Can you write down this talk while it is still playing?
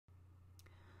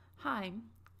Hi,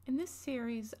 in this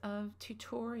series of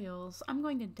tutorials, I'm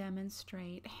going to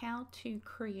demonstrate how to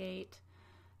create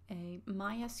a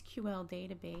MySQL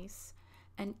database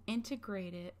and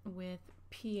integrate it with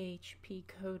PHP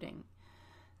coding.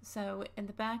 So in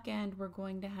the back end, we're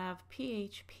going to have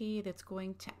PHP that's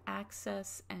going to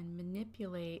access and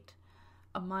manipulate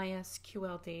a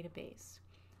MySQL database.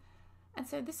 And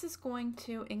so this is going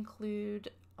to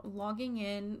include logging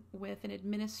in with an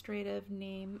administrative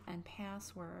name and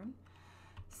password.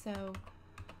 So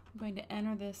I'm going to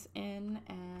enter this in,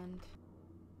 and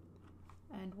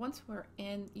once we're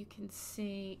in, you can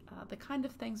see the kind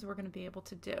of things we're going to be able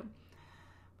to do.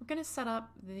 We're going to set up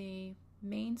the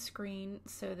main screen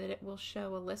so that it will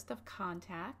show a list of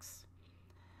contacts,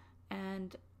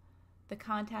 and the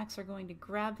contacts are going to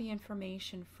grab the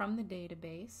information from the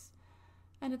database.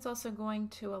 And it's also going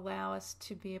to allow us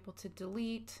to be able to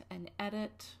delete and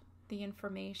edit the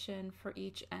information for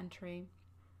each entry.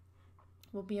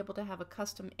 We'll be able to have a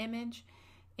custom image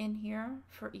in here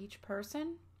for each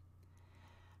person.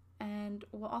 And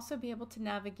we'll also be able to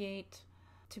navigate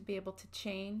to be able to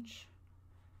change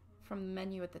from the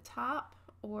menu at the top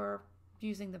or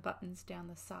using the buttons down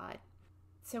the side.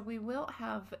 So we will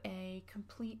have a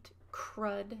complete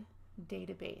CRUD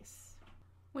database,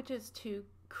 which is to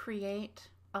create,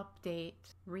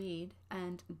 update, read,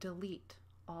 and delete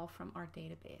all from our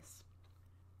database.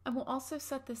 And we'll also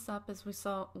set this up as we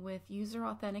saw with user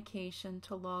authentication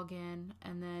to log in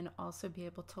and then also be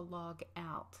able to log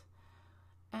out.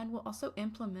 And we'll also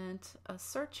implement a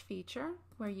search feature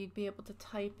where you'd be able to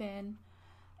type in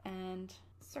and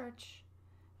search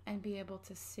and be able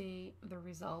to see the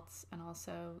results and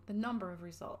also the number of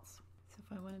results. So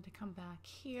if I wanted to come back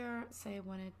here, say I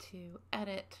wanted to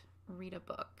edit read a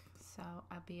book. So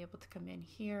I'll be able to come in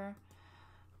here,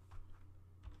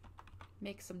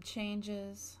 make some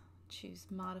changes, choose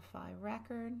modify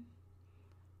record,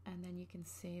 and then you can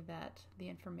see that the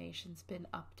information's been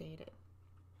updated.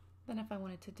 Then if I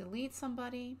wanted to delete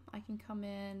somebody, I can come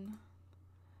in,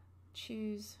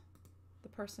 choose the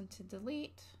person to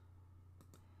delete,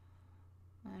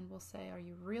 and we'll say, are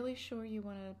you really sure you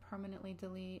want to permanently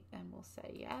delete? And we'll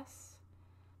say yes.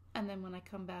 And then when I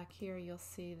come back here, you'll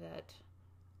see that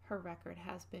her record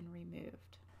has been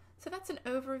removed. So that's an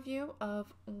overview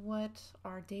of what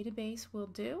our database will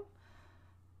do.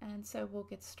 And so we'll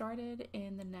get started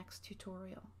in the next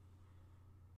tutorial.